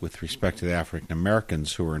that with respect to the African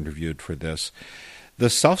Americans who were interviewed for this. The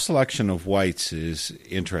self-selection of whites is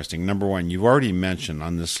interesting. Number one, you've already mentioned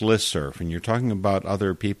on this listserv, and you're talking about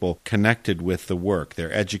other people connected with the work.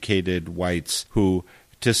 They're educated whites who,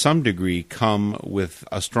 to some degree, come with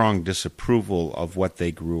a strong disapproval of what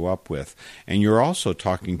they grew up with. And you're also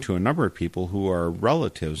talking to a number of people who are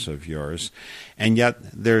relatives of yours, and yet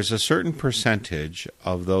there's a certain percentage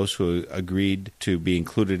of those who agreed to be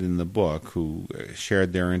included in the book who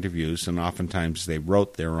shared their interviews, and oftentimes they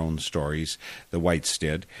wrote their own stories, the whites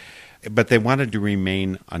did, but they wanted to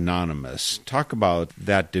remain anonymous. Talk about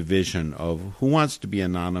that division of who wants to be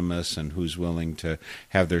anonymous and who's willing to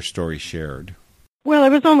have their story shared. Well,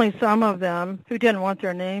 it was only some of them who didn't want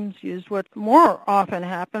their names used. What more often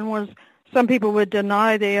happened was some people would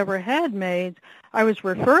deny they ever had maids. I was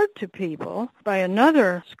referred to people by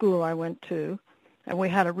another school I went to, and we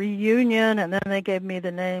had a reunion, and then they gave me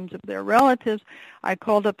the names of their relatives. I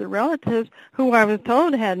called up the relatives who I was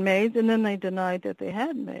told had maids, and then they denied that they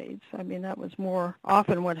had maids. That was more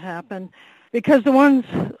often what happened. Because the ones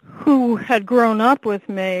who had grown up with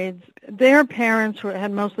maids, their parents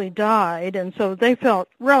had mostly died, and so they felt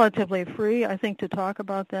relatively free, I think, to talk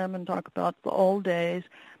about them and talk about the old days.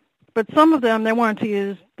 But some of them, they wanted to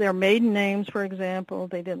use their maiden names, for example.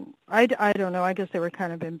 They didn't, I don't know, I guess they were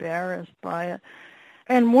kind of embarrassed by it.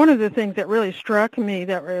 And one of the things that really struck me,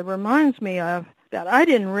 that it reminds me of, that I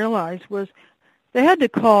didn't realize, was they had to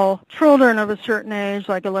call children of a certain age,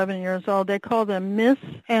 like 11 years old, they called them Miss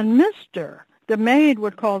and Mr. The maid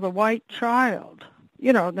would call the white child.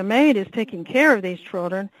 You know, the maid is taking care of these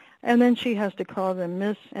children, and then she has to call them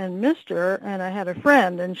Miss and Mr. And I had a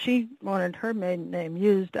friend, and she wanted her maiden name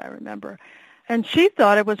used, I remember. And she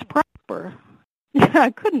thought it was proper. I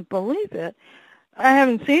couldn't believe it. I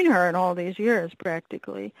haven't seen her in all these years,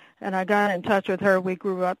 practically. And I got in touch with her. We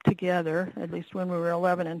grew up together, at least when we were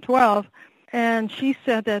 11 and 12. And she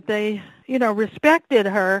said that they, respected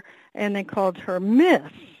her, and they called her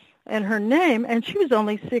Miss. And her name, and she was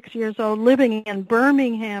only 6 years old, living in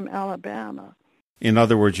Birmingham, Alabama. In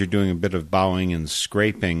other words, you're doing a bit of bowing and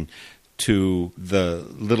scraping to the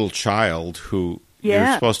little child who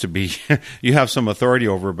you're supposed to be, you have some authority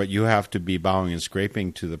over, but you have to be bowing and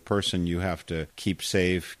scraping to the person you have to keep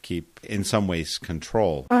safe, keep, in some ways,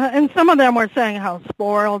 control. And some of them were saying how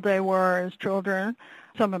spoiled they were as children,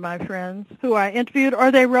 some of my friends who I interviewed,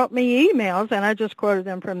 or they wrote me emails, and I just quoted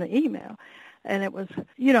them from the email. And it was,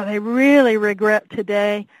 they really regret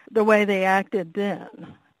today the way they acted then,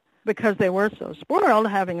 because they were so spoiled,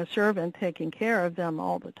 having a servant taking care of them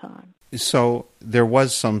all the time. So there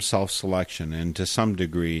was some self-selection, and to some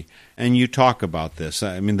degree, and you talk about this.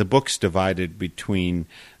 I mean, the book's divided between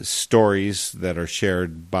stories that are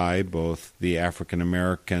shared by both the African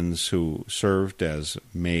Americans who served as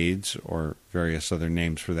maids or various other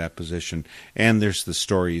names for that position, and there's the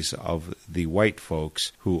stories of the white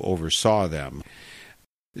folks who oversaw them.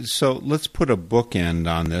 So let's put a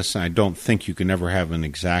bookend on this. I don't think you can ever have an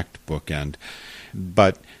exact bookend,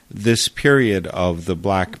 but this period of the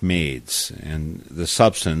black maids and the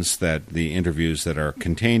substance that the interviews that are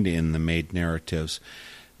contained in the maid narratives,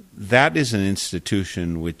 that is an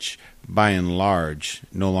institution which, by and large,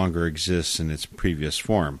 no longer exists in its previous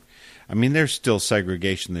form. I mean, there's still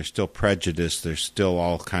segregation, there's still prejudice, there's still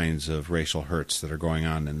all kinds of racial hurts that are going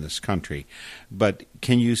on in this country. But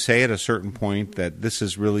can you say at a certain point that this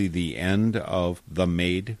is really the end of the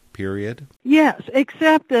maid period? Yes,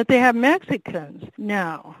 except that they have Mexicans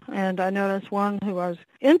now. And I noticed one who I was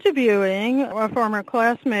interviewing, a former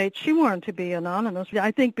classmate, she wanted to be anonymous,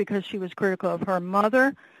 I think because she was critical of her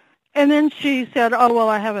mother. And then she said, oh, well,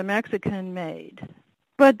 I have a Mexican maid.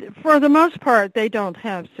 But for the most part, they don't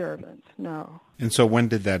have servants, no. And so when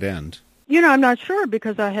did that end? I'm not sure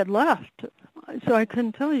because I had left, so I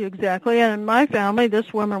couldn't tell you exactly. And in my family,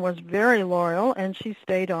 this woman was very loyal, and she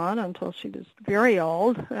stayed on until she was very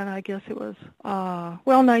old, and I guess it was,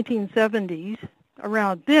 1970s,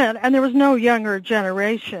 around then. And there was no younger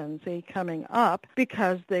generations coming up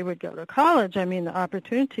because they would go to college. I mean, the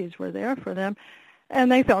opportunities were there for them,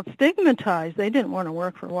 and they felt stigmatized. They didn't want to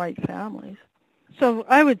work for white families. So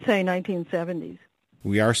I would say 1970s.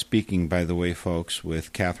 We are speaking, by the way, folks,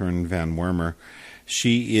 with Catherine Van Wormer.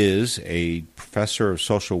 She is a professor of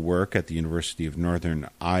social work at the University of Northern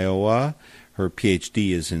Iowa. Her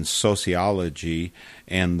PhD is in sociology,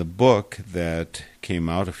 and the book that came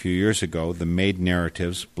out a few years ago, The Maid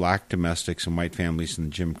Narratives, Black Domestics and White Families in the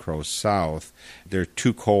Jim Crow South. There are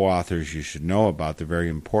two co-authors you should know about. They're very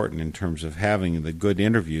important in terms of having the good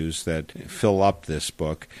interviews that fill up this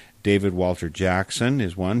book. David Walter Jackson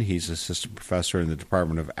is one. He's assistant professor in the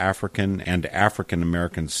Department of African and African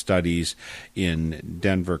American Studies in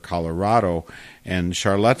Denver, Colorado. And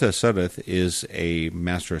Charlotta Sudduth is a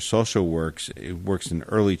master of social works, works in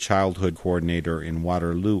early childhood coordinator in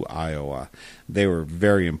Waterloo, Iowa. They were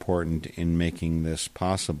very important in making this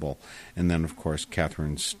possible. And then, of course,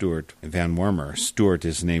 Catherine Stewart Van Wormer. Stewart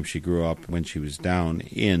is the name she grew up when she was down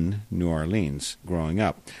in New Orleans growing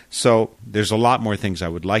up. So there's a lot more things I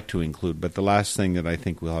would like to include, but the last thing that I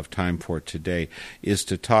think we'll have time for today is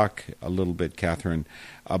to talk a little bit, Catherine,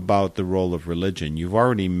 about the role of religion. You've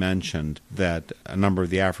already mentioned that a number of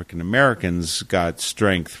the African Americans got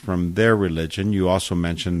strength from their religion. You also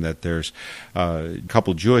mentioned that there's a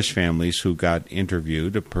couple Jewish families who got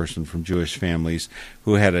interviewed, a person from Jewish families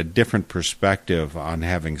who had a different perspective on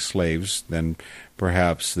having slaves than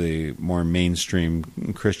perhaps the more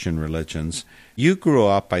mainstream Christian religions. You grew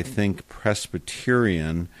up, I think,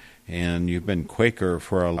 Presbyterian, and you've been Quaker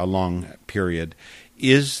for a long period.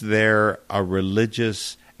 Is there a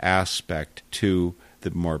religious aspect to the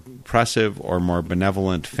more oppressive or more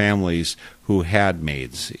benevolent families who had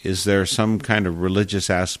maids? Is there some kind of religious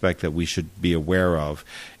aspect that we should be aware of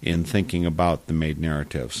in thinking about the maid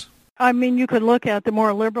narratives? I mean, you could look at the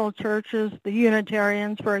more liberal churches, the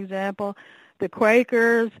Unitarians, for example, the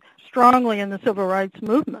Quakers, strongly in the civil rights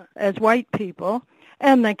movement as white people.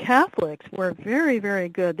 And the Catholics were very, very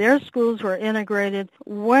good. Their schools were integrated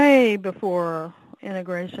way before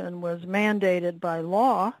integration was mandated by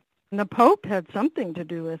law, and the Pope had something to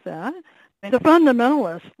do with that. The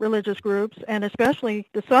fundamentalist religious groups, and especially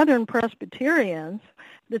the Southern Presbyterians,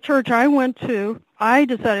 the church I went to, I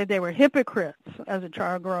decided they were hypocrites as a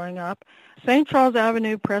child growing up. St. Charles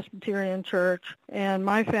Avenue Presbyterian Church, and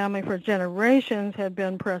my family for generations had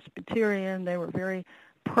been Presbyterian. They were very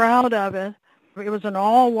proud of it. It was an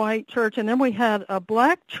all-white church, and then we had a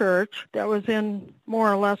black church that was in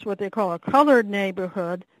more or less what they call a colored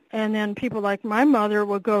neighborhood, and then people like my mother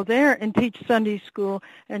would go there and teach Sunday school,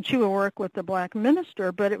 and she would work with the black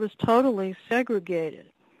minister, but it was totally segregated.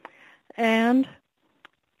 And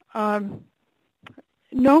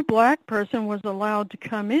no black person was allowed to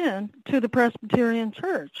come in to the Presbyterian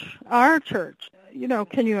church, our church. You know,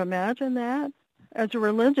 can you imagine that? As a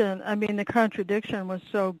religion, I mean, the contradiction was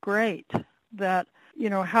so great that, you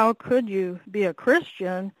know, how could you be a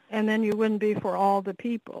Christian and then you wouldn't be for all the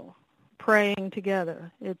people praying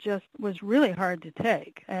together? It just was really hard to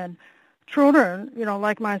take. And children, you know,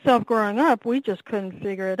 like myself growing up, we just couldn't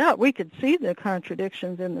figure it out. We could see the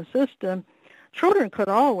contradictions in the system. Children could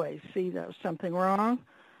always see there was something wrong,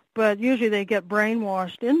 but usually they get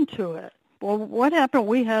brainwashed into it. Well, what happened?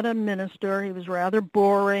 We had a minister. He was rather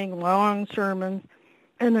boring, long sermons.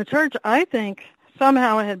 And the church, I think,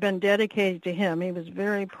 somehow had been dedicated to him. He was a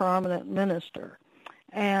very prominent minister.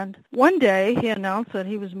 And one day he announced that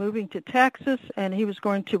he was moving to Texas and he was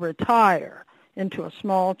going to retire into a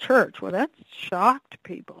small church. Well, that shocked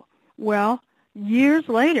people. Well, years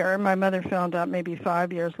later, my mother found out maybe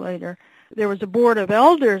 5 years later, there was a board of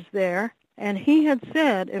elders there, and he had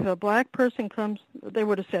said if a black person comes, they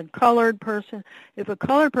would have said colored person. If a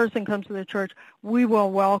colored person comes to the church, we will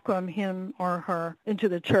welcome him or her into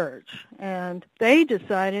the church. And they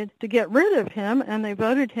decided to get rid of him, and they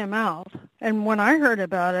voted him out. And when I heard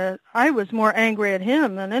about it, I was more angry at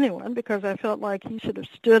him than anyone because I felt like he should have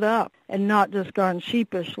stood up and not just gone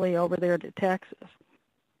sheepishly over there to Texas.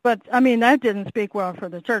 But, I mean, that didn't speak well for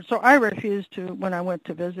the church. So I refused to, when I went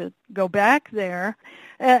to visit, go back there.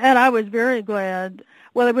 And I was very glad.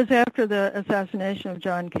 Well, it was after the assassination of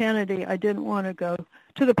John Kennedy. I didn't want to go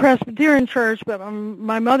to the Presbyterian church, but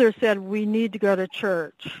my mother said, we need to go to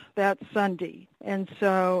church that Sunday. And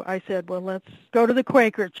so I said, well, let's go to the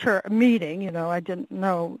Quaker church meeting. You know, I didn't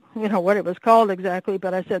know, what it was called exactly,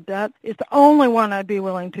 but I said that is the only one I'd be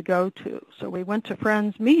willing to go to. So we went to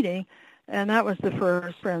Friends meeting. And that was the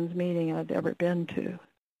first Friends meeting I'd ever been to.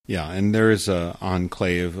 Yeah, and there is an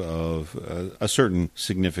enclave of a certain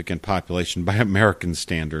significant population by American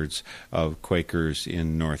standards of Quakers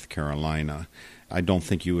in North Carolina. I don't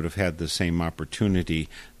think you would have had the same opportunity.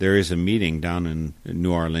 There is a meeting down in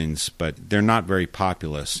New Orleans, but they're not very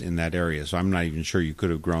populous in that area, so I'm not even sure you could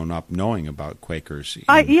have grown up knowing about Quakers.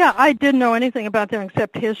 I didn't know anything about them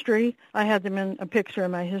except history. I had them in a picture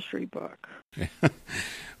in my history book.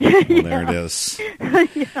 Well, there it is.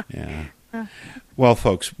 Yeah. Well,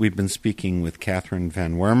 folks, we've been speaking with Catherine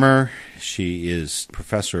Van Wormer. She is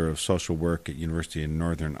professor of social work at University of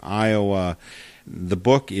Northern Iowa. The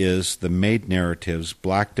book is The Made Narratives,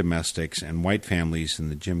 Black Domestics and White Families in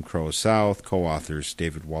the Jim Crow South, co-authors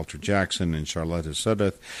David Walter Jackson and Charlotta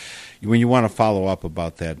Sudduth. When you want to follow up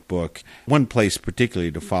about that book, one place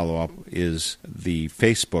particularly to follow up is the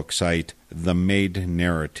Facebook site, The Made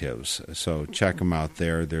Narratives. So check them out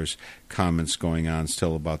there. There's comments going on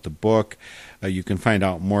still about the book. You can find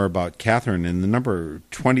out more about Catherine and the number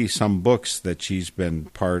 20-some books that she's been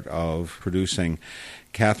part of producing.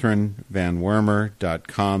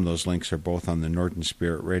 CatherineVanWormer.com. Those links are both on the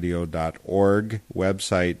NorthernSpiritRadio.org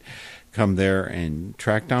website. Come there and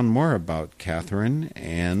track down more about Catherine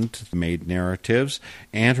and the Made Narratives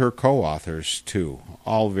and her co-authors, too.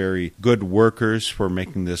 All very good workers for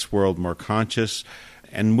making this world more conscious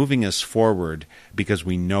and moving us forward because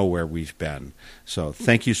we know where we've been. So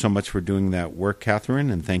thank you so much for doing that work, Catherine,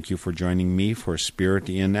 and thank you for joining me for Spirit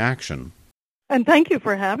in Action. And thank you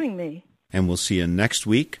for having me. And we'll see you next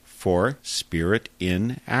week for Spirit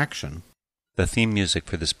in Action. The theme music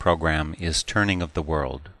for this program is Turning of the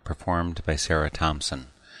World, performed by Sarah Thompson.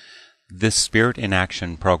 This Spirit in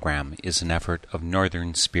Action program is an effort of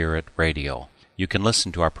Northern Spirit Radio. You can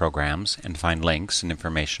listen to our programs and find links and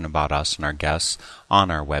information about us and our guests on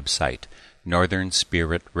our website,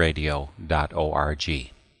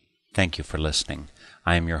 northernspiritradio.org. Thank you for listening.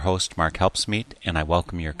 I am your host, Mark Helpsmeet, and I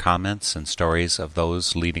welcome your comments and stories of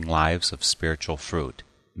those leading lives of spiritual fruit.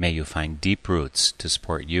 May you find deep roots to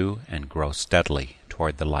support you and grow steadily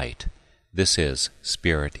toward the light. This is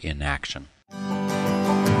Spirit in Action.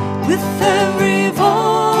 With every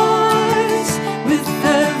voice